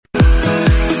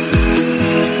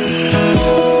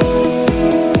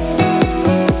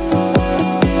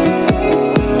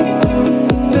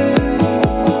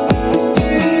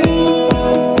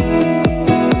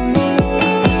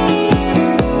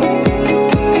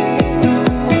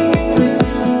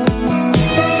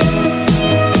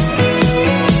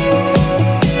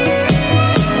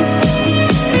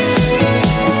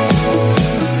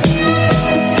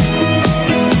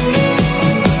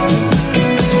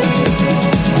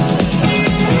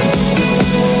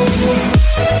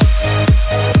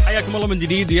من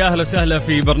جديد، يا أهلا وسهلا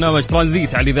في برنامج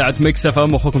ترانزيت على إذاعة ميكس اف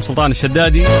ام، أخوكم سلطان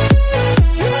الشدادي.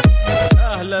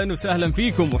 أهلا وسهلا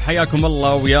فيكم وحياكم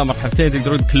الله ويا مرحبتين.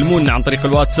 تقدرون تكلمونا عن طريق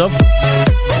الواتساب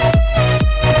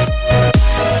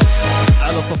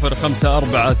على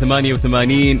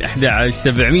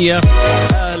 0548811700.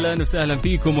 أهلا وسهلا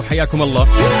فيكم وحياكم الله.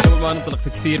 قبل ما ننطلق في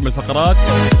كثير من الفقرات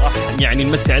راح يعني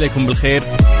نمسي عليكم بالخير،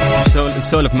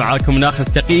 نسولف معاكم، ناخذ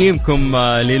تقييمكم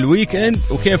للويكند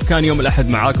وكيف كان يوم الأحد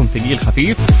معاكم، ثقيل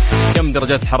خفيف، كم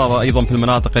درجات الحرارة أيضا في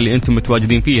المناطق اللي أنتم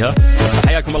متواجدين فيها.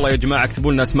 حياكم الله يا جماعة،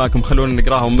 اكتبوا لنا اسماءكم خلونا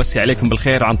نقراها ونمسي عليكم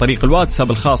بالخير عن طريق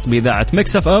الواتساب الخاص بإذاعة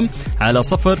ميكس اف ام على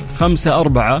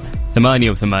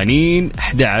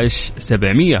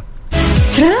 0548811700.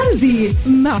 ترانزيت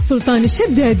مع سلطان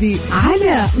الشدادي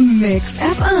على ميكس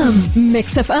اف ام.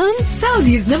 ميكس اف ام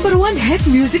سعوديز نمبر 1 هيت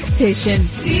ميوزك ستيشن.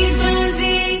 في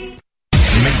ترانزيت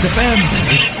ميكس اف ام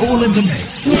it's all in the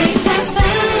mix.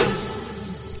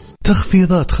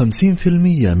 تخفيضات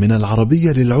 50% من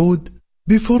العربية للعود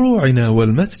بفروعنا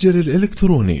والمتجر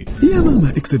الإلكتروني يماما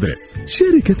إكسبرس،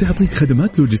 شركة تعطيك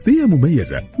خدمات لوجستية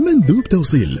مميزة، مندوب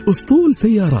توصيل، أسطول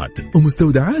سيارات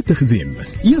ومستودعات تخزين.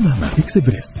 يماما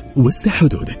إكسبرس، وسع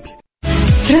حدودك.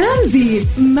 ترانزيت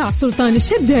مع سلطان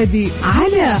الشدادي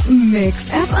على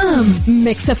ميكس اف ام.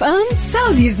 ميكس اف ام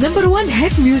سعوديز نمبر 1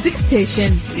 هيت ميوزك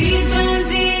ستيشن. في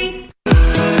ترانزيت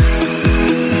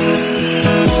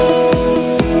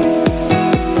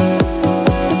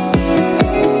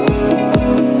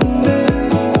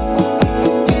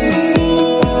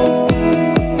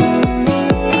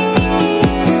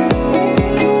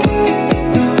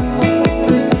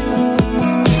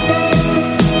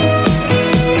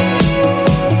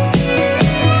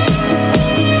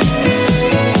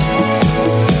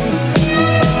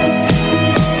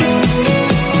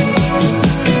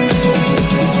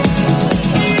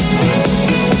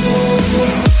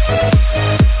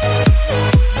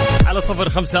على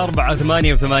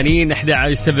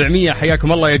 0548811700.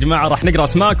 حياكم الله يا جماعة، راح نقرأ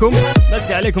اسماءكم،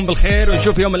 مسي عليكم بالخير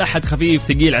ونشوف يوم الأحد خفيف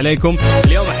ثقيل عليكم.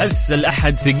 اليوم أحس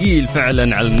الأحد ثقيل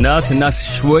فعلا على الناس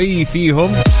شوي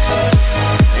فيهم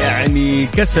يعني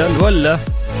كسل، ولا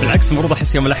بالعكس المفروض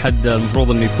أحس يوم الأحد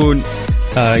المفروض أنه يكون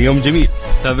يوم جميل.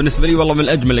 فبالنسبة لي والله من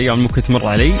أجمل الأيام ممكن تمر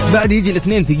علي. بعد يجي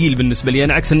الاثنين ثقيل بالنسبة لي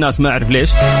أنا، عكس الناس ما أعرف ليش.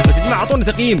 بس يا جماعة أعطونا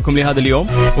تقييمكم لهذا اليوم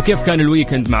وكيف كان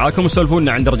الويكند معاكم،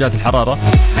 وسولفونا عن درجات الحرارة.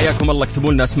 حياكم الله،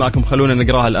 اكتبوا لنا اسماءكم خلونا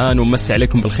نقراها الآن ونمسي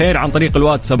عليكم بالخير عن طريق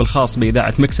الواتساب الخاص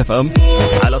بإذاعة ميكس اف ام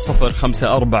على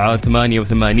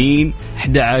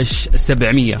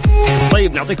 0548811700.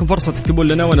 طيب نعطيكم فرصة تكتبوا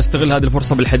لنا ونستغل هذه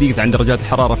الفرصة بالحديث عن درجات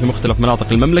الحرارة في مختلف مناطق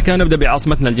المملكة. نبدأ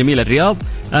بعاصمتنا الجميلة الرياض.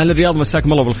 أهل الرياض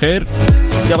مساكم الله بالخير.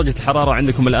 درجة الحرارة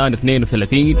عندكم الآن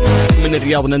 32. من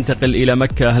الرياض ننتقل إلى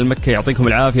مكة. أهل مكة يعطيكم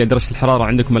العافية، درجة الحرارة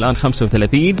عندكم الآن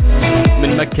 35.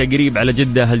 من مكة قريب على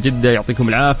جدة. أهل جدة يعطيكم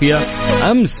العافية.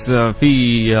 أمس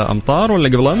في أمطار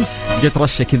ولا قبل أمس جت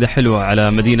رشة كذا حلوة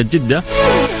على مدينة جدة،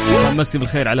 مسي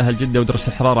بالخير على أهل جدة، ودرجة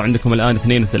الحرارة عندكم الآن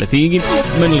 32.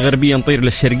 من الغربية نطير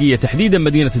للشرقية تحديدا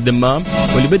مدينة الدمام،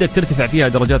 واللي بدأت ترتفع فيها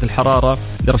درجات الحرارة.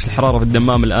 درجة الحرارة في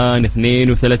الدمام الآن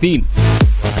 32.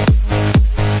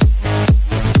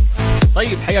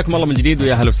 طيب حياكم الله من جديد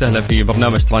ويا أهلا وسهلا في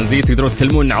برنامج ترانزيت. تقدرون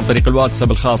تكلمونا عن طريق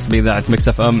الواتساب الخاص بإذاعة ميكس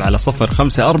اف ام على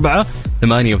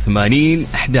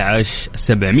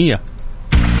 0548811700.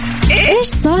 ايش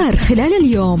صار خلال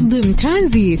اليوم ضمن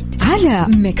ترانزيت على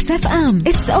ميكس اف ام.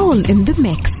 It's all in the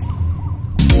mix.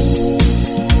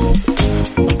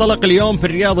 انطلق اليوم في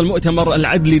الرياض المؤتمر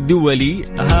العدلي الدولي.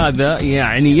 هذا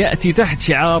يعني يأتي تحت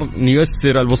شعار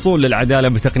نيسر الوصول للعدالة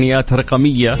بتقنيات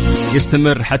رقمية،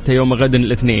 يستمر حتى يوم غد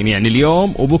الاثنين، يعني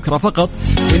اليوم وبكرة فقط.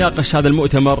 يناقش هذا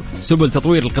المؤتمر سبل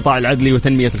تطوير القطاع العدلي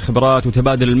وتنمية الخبرات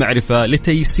وتبادل المعرفة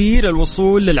لتيسير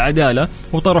الوصول للعدالة،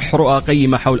 وطرح رؤى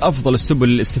قيمة حول أفضل السبل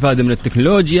للاستفادة من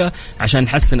التكنولوجيا عشان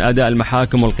نحسن أداء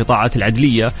المحاكم والقطاعات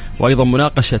العدلية، وأيضا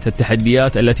مناقشة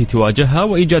التحديات التي تواجهها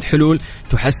وإيجاد حلول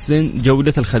تحسن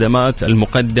جودة الخدمات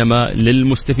المقدمة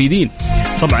للمستفيدين.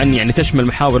 طبعا يعني تشمل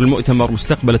محاور المؤتمر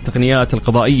مستقبل التقنيات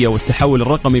القضائية والتحول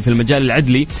الرقمي في المجال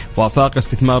العدلي، وآفاق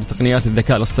استثمار تقنيات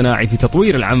الذكاء الاصطناعي في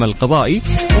تطوير العمل القضائي،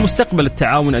 ومستقبل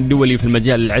التعاون الدولي في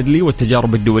المجال العدلي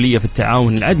والتجارب الدولية في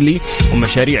التعاون العدلي،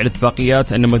 ومشاريع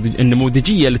الاتفاقيات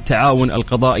النموذجية للتعاون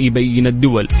القضائي بين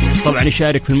الدول. طبعا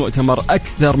يشارك في المؤتمر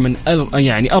أكثر من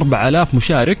 4000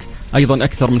 مشارك، أيضا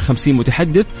أكثر من 50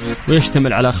 متحدث،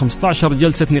 ويشتمل على 15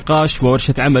 جلسة نقاش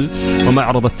وورشة عمل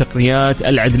ومعرض التقنيات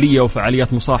العدلية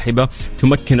وفعاليات مصاحبة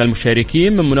تمكن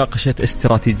المشاركين من مناقشة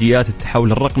استراتيجيات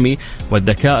التحول الرقمي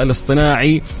والذكاء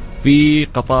الاصطناعي في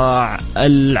قطاع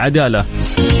العدالة.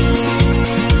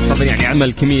 طبعا يعني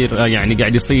عمل كبير يعني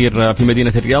قاعد يصير في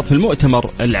مدينة الرياض في المؤتمر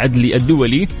العدلي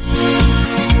الدولي.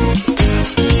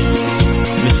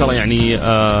 شاء الله يعني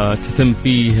تتم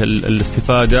فيه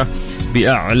الاستفادة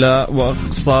بأعلى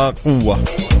وأقصى قوة.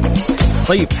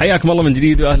 طيب حياكم الله من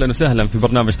جديد وأهلا وسهلا في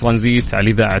برنامج ترانزيت على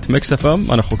إذاعة ميكس اف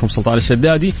ام. أنا أخوكم سلطان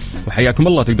الشدادي وحياكم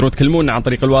الله. تقدرون تكلمونا عن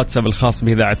طريق الواتساب الخاص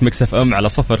بإذاعة ميكس اف ام على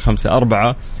 0548811700.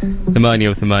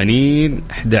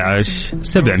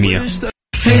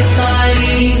 في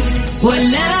الطريق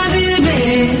ولا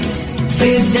بالبيت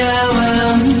في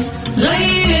الدوام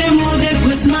غير مودك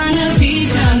واسمعنا في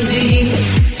ترانزيت.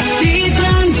 في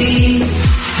ترانزيت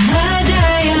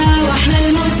هدايا واحلى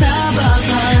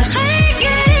المسابقة خير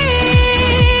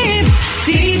قريب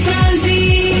في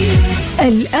ترانزيت.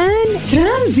 الآن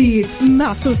ترانزيت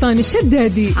مع سلطان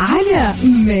الشدادي على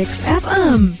ميكس اف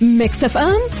ام. ميكس اف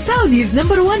ام سعوديز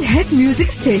نمبر 1 هيت ميوزك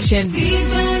ستيشن. في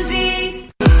ترانزيت.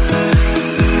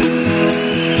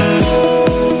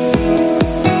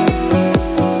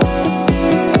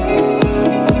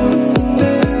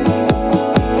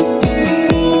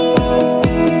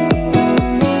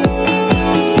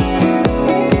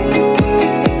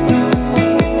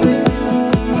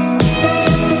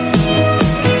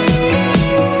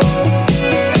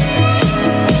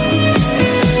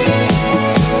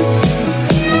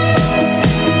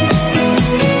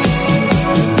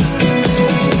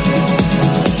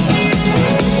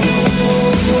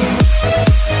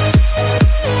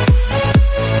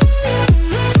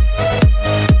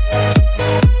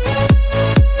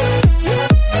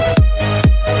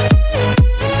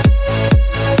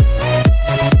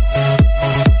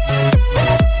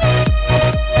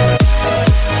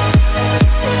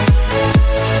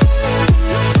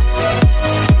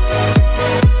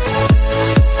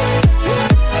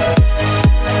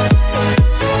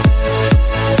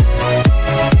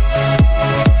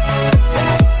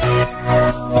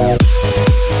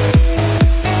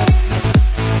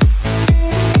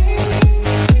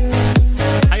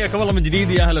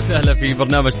 وسهلا في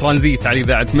برنامج ترانزيت على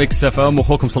إذاعة ميكس اف ام.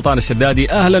 واخوكم سلطان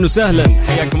الشدادي اهلا وسهلا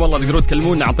حياكم الله. تقدرون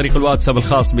تكلمونا عن طريق الواتساب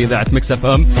الخاص بإذاعة ميكس اف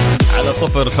ام على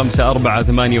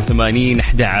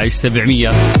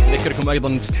 0548811700. اذكركم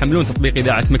ايضا تحملون تطبيق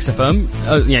إذاعة ميكس اف ام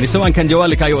يعني سواء كان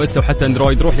جوالك اي او اس او حتى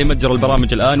اندرويد. روح لمتجر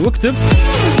البرامج الان واكتب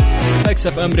ميكس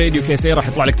اف ام راديو كيسي راح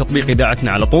يطلع لك تطبيق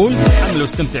اذاعتنا على طول. حمله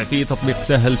واستمتع فيه. تطبيق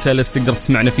سهل سلس تقدر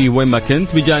تسمعنا فيه وين ما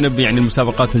كنت بجانب يعني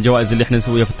المسابقات والجوائز اللي احنا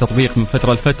نسويها في التطبيق من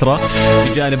فتره لفتره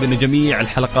بجانب انه جميع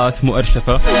الحلقات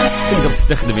مؤرشفه تقدر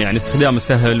تستخدم يعني استخدام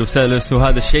سهل وسلس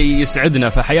وهذا الشيء يسعدنا.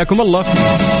 فحياكم الله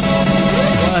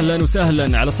أهلا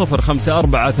وسهلا على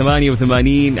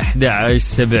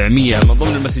 0548811700. من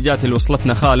ضمن المسجات اللي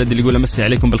وصلتنا خالد اللي يقول أمسي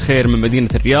عليكم بالخير من مدينة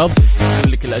الرياض.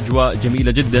 يقول لك الأجواء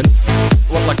جميلة جدا.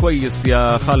 والله كويس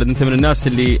يا خالد أنت من الناس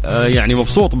اللي يعني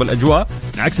مبسوط بالأجواء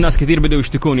عكس ناس كثير بدأوا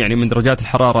يشتكون يعني من درجات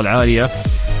الحرارة العالية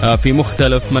في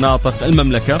مختلف مناطق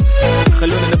المملكة.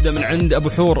 خلونا نبدأ من عند أبو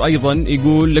حور أيضا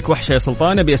يقول لك وحشة يا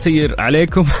سلطان أبي أسير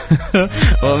عليكم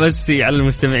وأمسي على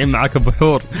المستمعين معك أبو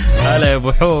حور. هلا يا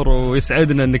أبو حور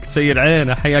ويسعدنا أنك تسير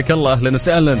علينا حياك الله أهلا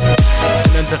وسهلا.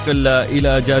 ننتقل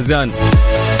إلى جازان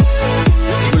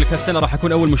يقول لك هالسنة راح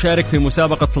أكون أول مشارك في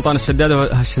مسابقة سلطان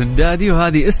الشدادي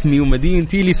وهذه اسمي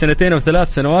ومدينتي لي 2 أو 3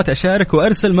 سنوات أشارك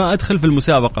وأرسل ما أدخل في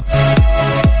المسابقة.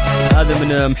 هذا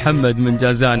من محمد من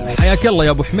جازان. حياك الله يا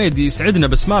أبو حميد يسعدنا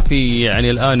بس ما في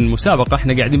يعني الآن مسابقة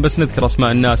احنا قاعدين بس نذكر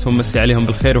أسماء الناس ونمسي عليهم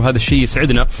بالخير وهذا الشيء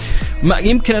يسعدنا. ما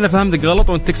يمكن أنا فهمتك غلط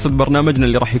وأنت تقصد برنامجنا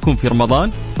اللي راح يكون في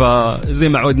رمضان. فزي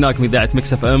ما عودناكم إذاعة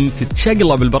ميكس اف ام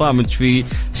تتشقلب بالبرامج في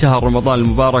شهر رمضان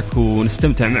المبارك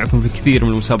ونستمتع معكم في كثير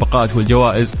من المسابقات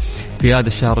والجوائز في هذا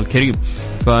الشهر الكريم.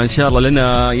 فإن شاء الله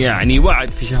لنا يعني وعد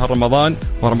في شهر رمضان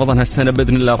ورمضان هالسنة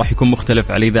بإذن الله راح يكون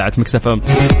مختلف على إذاعة ميكس اف ام.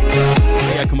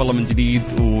 حياكم الله من جديد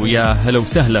ويا هلا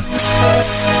وسهلا.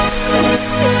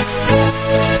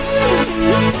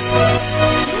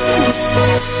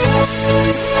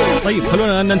 طيب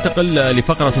خلونا ننتقل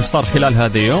لفقرة وش صار خلال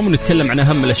هذا اليوم ونتكلم عن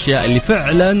أهم الأشياء اللي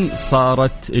فعلا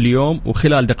صارت اليوم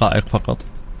وخلال دقائق فقط.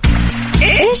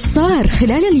 إيش صار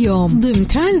خلال اليوم ضمن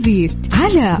ترانزيت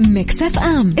على ميكس اف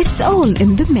ام. It's all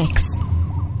in the mix.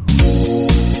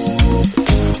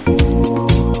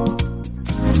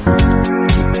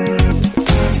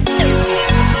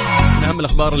 أهم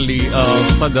الأخبار اللي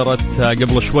صدرت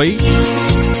قبل شوي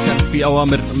في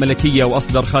أوامر ملكية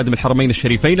وأصدر خادم الحرمين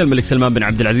الشريفين الملك سلمان بن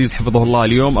عبد العزيز حفظه الله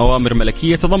اليوم أوامر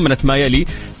ملكية تضمنت ما يلي: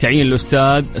 تعيين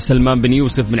الأستاذ سلمان بن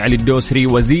يوسف بن علي الدوسري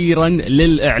وزيرا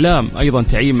للإعلام، أيضا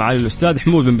تعيين معالي الأستاذ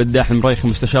حمود بن بداح المريخي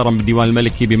مستشارا بالديوان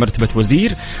الملكي بمرتبة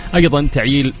وزير، أيضا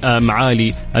تعيين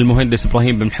معالي المهندس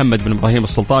إبراهيم بن محمد بن إبراهيم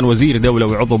السلطان وزير دولة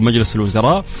وعضو بمجلس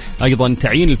الوزراء، أيضا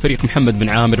تعيين الفريق محمد بن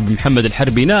عامر بن محمد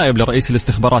الحربي نائب لرئيس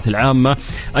الاستخبارات العامة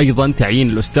أيضا تعيين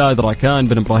الأستاذ راكان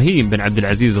بن إبراهيم بن عبد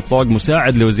العزيز الطوق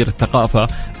مساعد لوزير الثقافة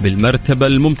بالمرتبة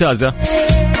الممتازة.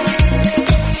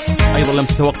 أيضا لم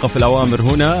تتوقف الأوامر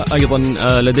هنا، أيضا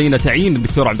لدينا تعيين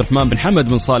الدكتور عبد الرحمن بن حمد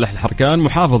بن صالح الحركان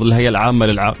محافظ للهيئة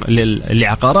العامة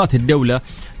لعقارات الدولة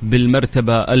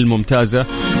بالمرتبة الممتازة.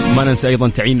 ما ننسى أيضا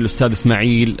تعيين الأستاذ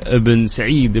إسماعيل بن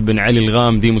سعيد بن علي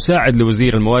الغامدي مساعد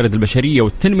لوزير الموارد البشرية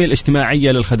والتنمية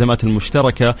الاجتماعية للخدمات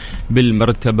المشتركة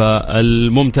بالمرتبة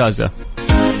الممتازة.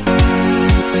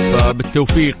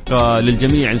 فبالتوفيق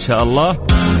للجميع إن شاء الله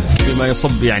بما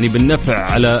يصب يعني بالنفع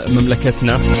على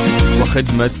مملكتنا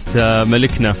وخدمة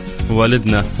ملكنا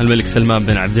ووالدنا الملك سلمان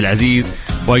بن عبد العزيز.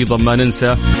 وأيضا ما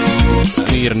ننسى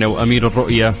أميرنا وأمير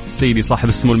الرؤية سيدي صاحب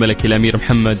السمو الملكي الأمير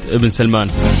محمد بن سلمان.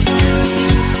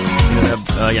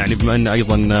 يعني بما أن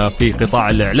أيضا في قطاع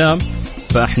الإعلام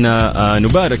فإحنا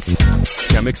نبارك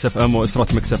كميكس اف ام وأسرة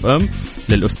ميكس اف ام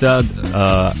للأستاذ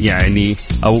يعني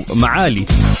أو معالي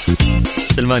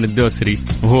سلمان الدوسري،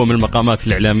 وهو من المقامات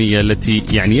الإعلامية التي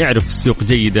يعني يعرف السوق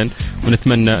جيدا،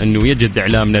 ونتمنى أنه يجد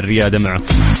إعلامنا الريادة معه.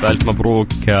 فألف مبروك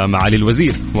معالي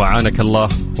الوزير وعانك الله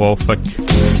ووفق.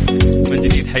 من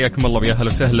جديد حياكم الله ويا أهلا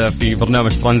وسهلا في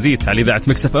برنامج ترانزيت على إذاعة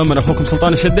ميكس اف ام. أنا أخوكم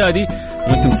سلطان الشدادي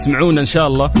وأنتم تسمعونا إن شاء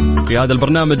الله في هذا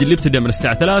البرنامج اللي ابتدأ من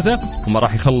الساعة 3 وما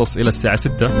راح يخلص إلى الساعة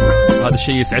 6. وهذا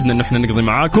الشيء يسعدنا أنه احنا نقضي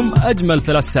معاكم أجمل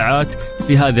 3 ساعات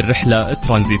في هذه الرحلة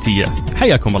الترانزيتية.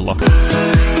 حياكم الله.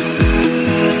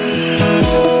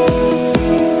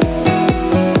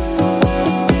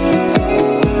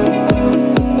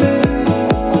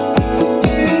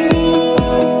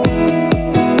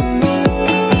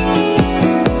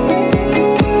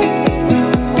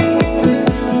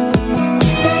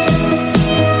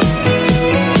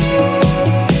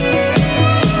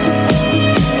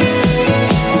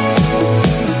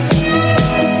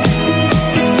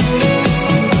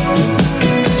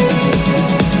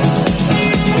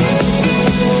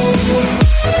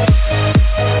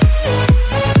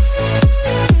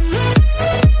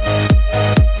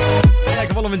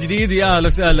 يا أهلا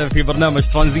وسهلا في برنامج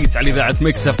ترانزيت على إذاعة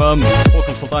ميكس اف ام.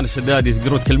 أخوكم سلطان الشدادي.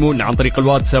 تقدروا تكلمونا عن طريق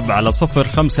الواتساب على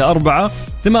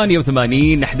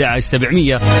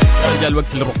 0548811700. جاء الوقت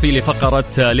اللي نروح فيه لفقرة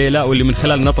ليلى واللي من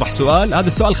خلال نطرح سؤال. هذا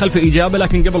السؤال خلفه إجابة،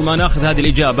 لكن قبل ما ناخذ هذه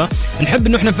الإجابة نحب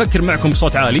إنه إحنا نفكر معكم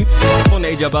بصوت عالي.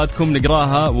 اعطونا إجاباتكم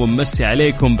نقراها ونمسي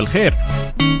عليكم بالخير.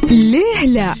 ليه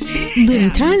لا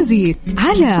ضمن ترانزيت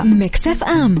على ميكس اف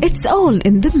ام. It's all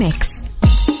in the mix.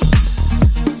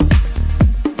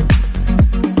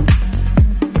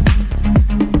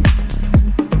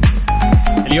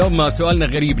 اليوم سؤالنا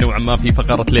غريب نوعا ما في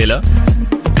فقرة ليلى.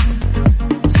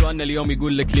 سؤالنا اليوم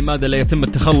يقول لك: لماذا لا يتم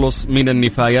التخلص من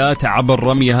النفايات عبر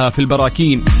رميها في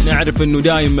البراكين؟ نعرف أنه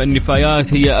دائما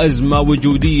النفايات هي أزمة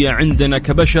وجودية عندنا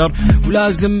كبشر،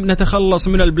 ولازم نتخلص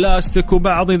من البلاستيك،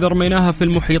 وبعض إذا رميناها في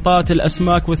المحيطات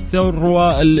الأسماك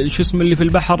والثروة اللي في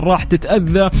البحر راح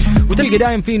تتأذى. وتلقى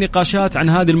دائما في نقاشات عن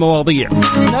هذه المواضيع.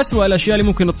 من أسوأ الأشياء اللي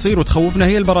ممكن تصير وتخوفنا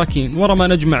هي البراكين. ورا ما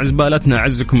نجمع زبالتنا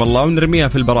عزكم الله ونرميها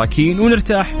في البراكين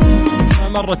ونرتاح.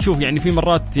 مرة تشوف يعني في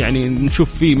مرات يعني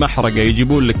نشوف في محرقة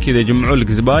يجيبون لك كذا يجمعون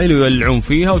لك زبايل ويولعون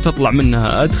فيها وتطلع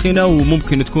منها أدخنة،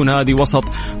 وممكن تكون هذه وسط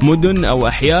مدن أو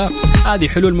أحياء. هذه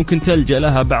حلول ممكن تلجأ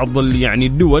لها بعض يعني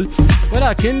الدول،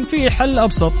 ولكن في حل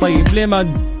أبسط. طيب ليه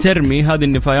ما ترمي هذه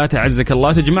النفايات أعزك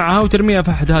الله، تجمعها وترميها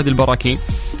في أحد هذه البراكين؟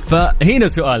 فهنا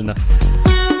سؤالنا: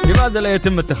 لماذا لا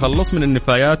يتم التخلص من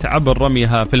النفايات عبر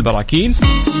رميها في البراكين؟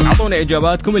 أعطونا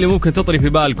إجاباتكم اللي ممكن تطري في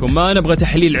بالكم. ما نبغى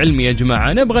تحليل علمي يا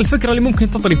جماعة، نبغى الفكرة اللي ممكن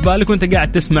تطري في بالك وانت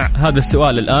قاعد تسمع هذا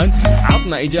السؤال الآن.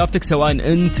 عطنا إجابتك سواء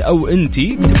أنت أو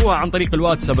أنتي، اكتبوها عن طريق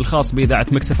الواتساب الخاص بإذاعة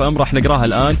ميكس اف ام، راح نقراها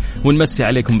الآن ونمسي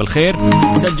عليكم بالخير.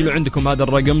 سجلوا عندكم هذا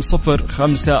الرقم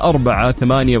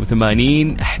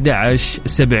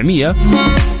 0548811700.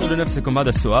 سألوا نفسكم هذا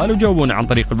السؤال وجاوبونا عن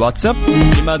طريق الواتساب: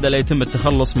 لماذا لا يتم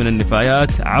التخلص من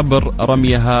النفايات عبر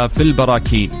رميها في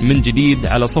البراكين؟ من جديد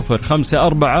على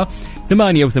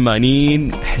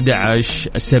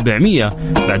 0548811700.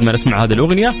 بعد ما نسمع هذه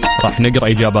الأغنية راح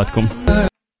نقرأ إجاباتكم.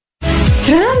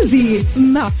 ترانزيت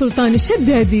مع سلطان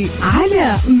الشدادي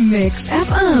على ميكس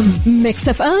اف ام. ميكس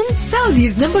اف ام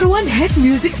سعوديز نمبر 1 هيت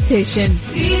ميوزك ستيشن.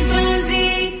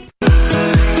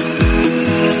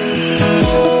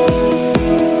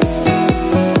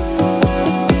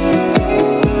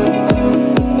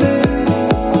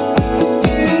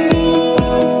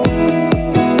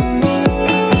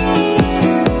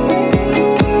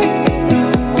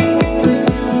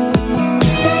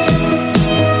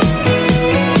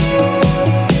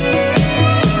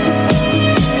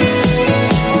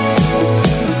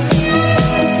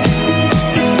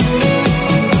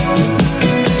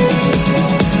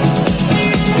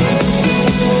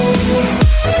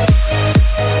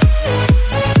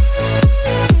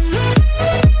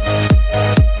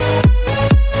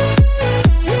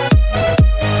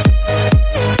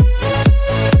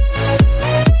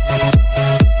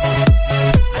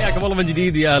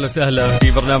 يا أهلا وسهلا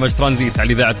في برنامج ترانزيت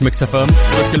على إذاعة ميكس اف ام.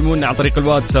 تكلمونا عن طريق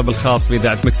الواتساب الخاص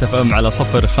بإذاعة ميكس اف ام على 0548811700.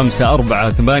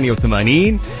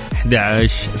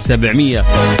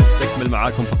 نستكمل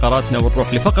معاكم فقراتنا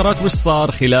ونروح لفقرات وش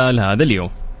صار خلال هذا اليوم.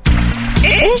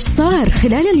 إيش صار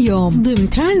خلال اليوم ضمن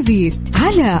ترانزيت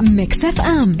على ميكس اف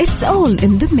ام. It's all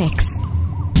in the mix.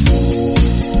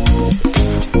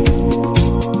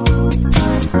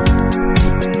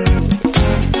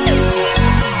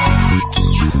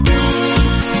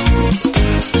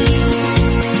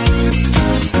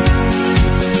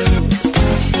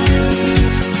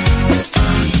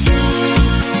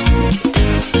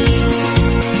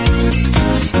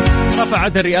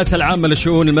 رفعت الرئاسة العامة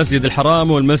لشؤون المسجد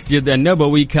الحرام والمسجد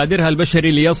النبوي كادرها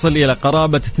البشري ليصل إلى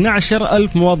قرابة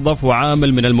 12,000 موظف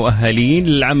وعامل من المؤهلين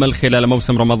للعمل خلال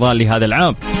موسم رمضان لهذا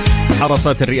العام.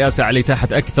 حرصت الرئاسة على إتاحة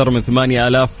أكثر من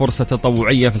 8,000 فرصة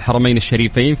تطوعية في الحرمين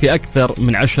الشريفين في أكثر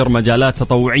من 10 مجالات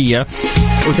تطوعية،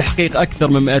 وتحقيق أكثر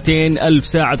من 200,000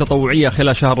 ساعة تطوعية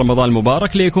خلال شهر رمضان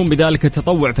المبارك، ليكون بذلك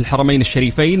التطوع في الحرمين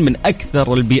الشريفين من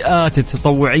أكثر البيئات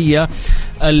التطوعية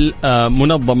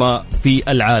المنظمة في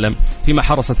العالم. فيما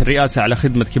حرصت الرئاسة على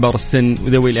خدمة كبار السن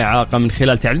وذوي الإعاقة من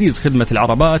خلال تعزيز خدمة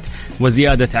العربات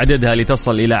وزيادة عددها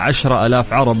لتصل إلى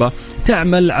 10,000 عربة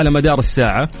تعمل على مدار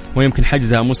الساعة، ويمكن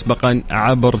حجزها مسبقا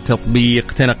عبر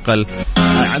تطبيق تنقل.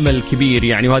 عمل كبير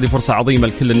يعني، وهذه فرصة عظيمة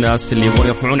لكل الناس اللي يبغون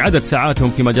يرفعون عدد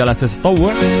ساعاتهم في مجالات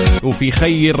التطوع وفي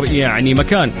خير يعني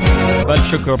مكان.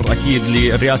 فالشكر أكيد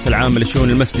للرئاسة العامة لشؤون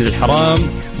المسجد الحرام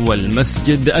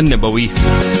والمسجد النبوي.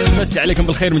 مسي عليكم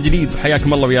بالخير من جديد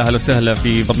وحياكم الله ويا أهلا وسهلا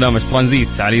في برنامج ترانزيت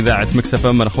على إذاعة ميكس اف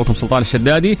ام. من أخوكم سلطان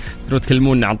الشدادي. تقدروا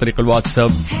تكلمونا عن طريق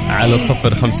الواتساب على 0548811700.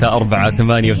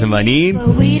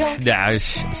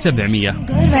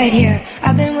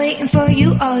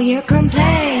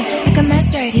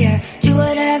 Right here, do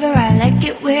whatever I like,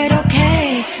 it weird, okay,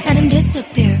 let him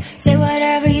disappear, say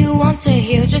whatever you want to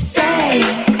hear, just say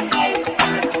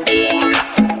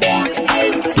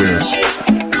yes.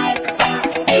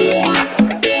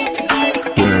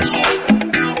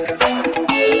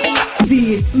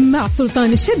 زيد مع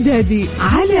سلطان الشدادي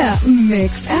على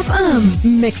ميكس اف ام.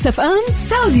 ميكس اف ام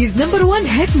سعوديز نمبر 1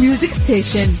 هيت ميوزك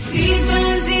ستيشن.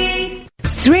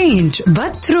 Strange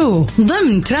but true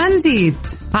ضمن ترانزيت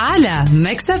على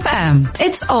ميكس اف ام.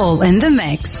 It's all in the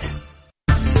mix.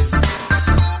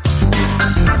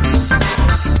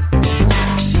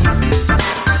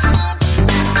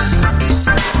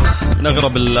 من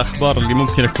أغرب الأخبار اللي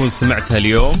ممكن أكون سمعتها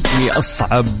اليوم هي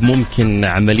أصعب ممكن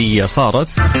عملية صارت.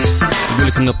 يقول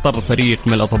لك أن اضطر فريق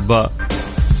من الأطباء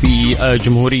في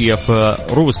جمهورية في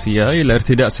روسيا إلى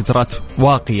ارتداء سترات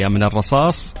واقية من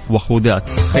الرصاص وخوذات.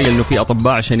 تخيل أنه في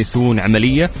أطباء عشان يسوون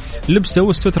عملية لبسوا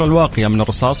السترة الواقية من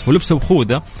الرصاص ولبسوا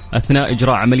خوذة أثناء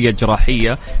إجراء عملية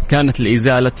جراحية كانت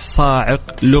لإزالة صاعق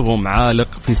لغم عالق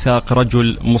في ساق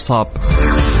رجل مصاب.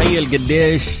 تخيل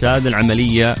قديش هذه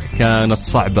العملية كانت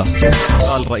صعبة.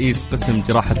 قال رئيس قسم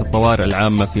جراحة الطوارئ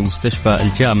العامة في مستشفى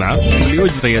الجامعة اللي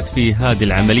أجريت فيه هذه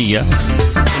العملية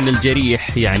أن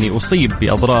الجريح يعني أصيب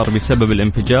بأضرار بسبب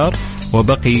الانفجار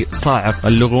وبقي صاعق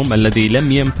اللغم الذي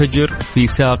لم ينفجر في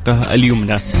ساقه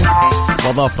اليمنى.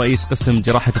 وأضاف رئيس قسم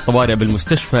جراحة الطوارئ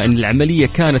بالمستشفى أن العملية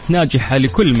كانت ناجحة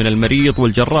لكل من المريض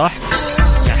والجراح،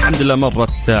 الحمد لله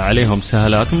مرت عليهم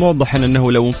سهلات، موضحا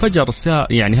أنه لو انفجر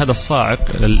يعني هذا الصاعق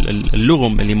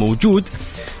اللغم اللي موجود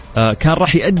كان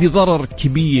راح يؤدي ضرر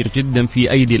كبير جدا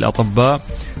في أيدي الأطباء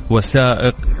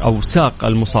وسائق أو ساق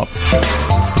المصاب.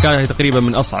 كانت تقريبا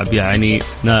من أصعب يعني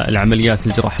العمليات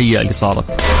الجراحية اللي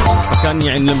صارت. فكان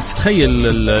يعني لم تتخيل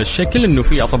الشكل أنه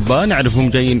في أطباء نعرفهم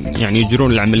جايين يعني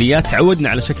يجرون العمليات، تعودنا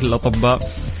على شكل الأطباء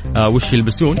وش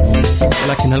يلبسون،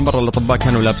 ولكن هالمرة الأطباء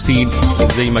كانوا لابسين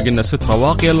زي ما قلنا سترة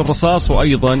واقية للرصاص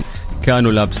وأيضا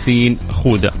كانوا لابسين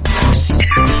خوذة.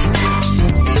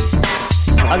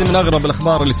 هذه من أغرب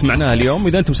الأخبار اللي سمعناها اليوم.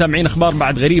 إذا أنتم سامعين أخبار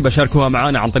بعد غريبة شاركوها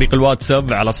معنا عن طريق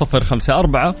الواتساب على 0548811700.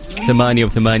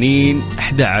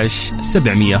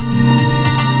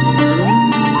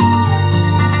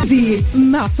 زيد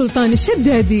مع سلطان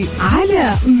الشدادي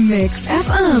على ميكس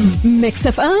اف ام. ميكس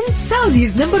اف ام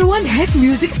سعوديز نمبر 1 هيت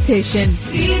ميوزك ستيشن.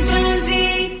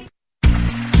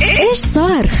 ايش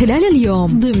صار خلال اليوم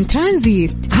ضمن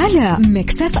ترانزيت على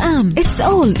ميكس اف ام. It's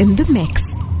all in the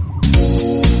mix.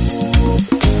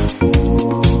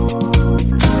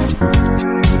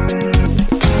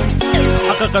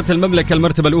 حققت المملكة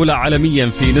المرتبة الأولى عالميا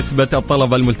في نسبة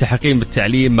الطلبة الملتحقين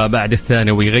بالتعليم ما بعد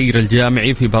الثانوي غير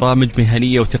الجامعي في برامج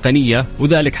مهنية وتقنية،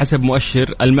 وذلك حسب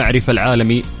مؤشر المعرفة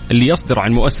العالمي اللي يصدر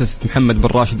عن مؤسسة محمد بن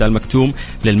راشد آل مكتوم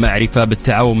للمعرفة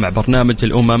بالتعاون مع برنامج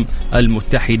الأمم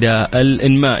المتحدة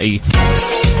الإنمائي.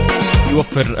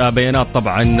 يوفر بيانات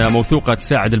طبعا موثوقة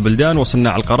تساعد البلدان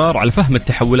وصناع القرار على فهم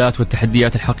التحولات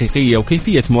والتحديات الحقيقية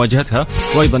وكيفية مواجهتها،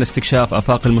 وأيضا استكشاف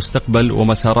آفاق المستقبل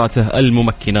ومساراته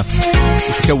الممكنة.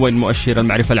 يتكون مؤشر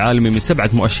المعرفة العالمي من 7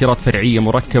 مؤشرات فرعية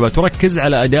مركبة تركز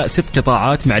على أداء 6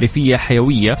 قطاعات معرفية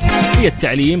حيوية، هي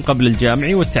التعليم قبل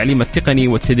الجامعي والتعليم التقني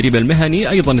والتدريب المهني،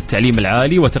 أيضا التعليم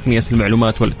العالي وتقنية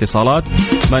المعلومات والاتصالات،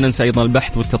 ما ننسى أيضا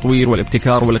البحث والتطوير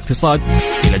والابتكار والاقتصاد،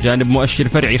 إلى جانب مؤشر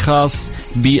فرعي خاص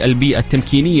بالبيئة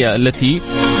التمكينية التي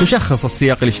تشخص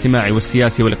السياق الاجتماعي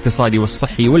والسياسي والاقتصادي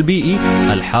والصحي والبيئي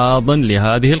الحاضن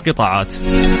لهذه القطاعات.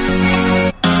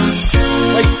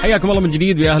 طيب حياكم الله من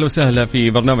جديد ويا أهلا وسهلا في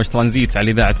برنامج ترانزيت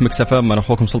على إذاعة مكس اف ام. أنا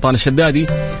أخوكم سلطان الشدادي،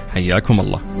 حياكم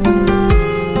الله.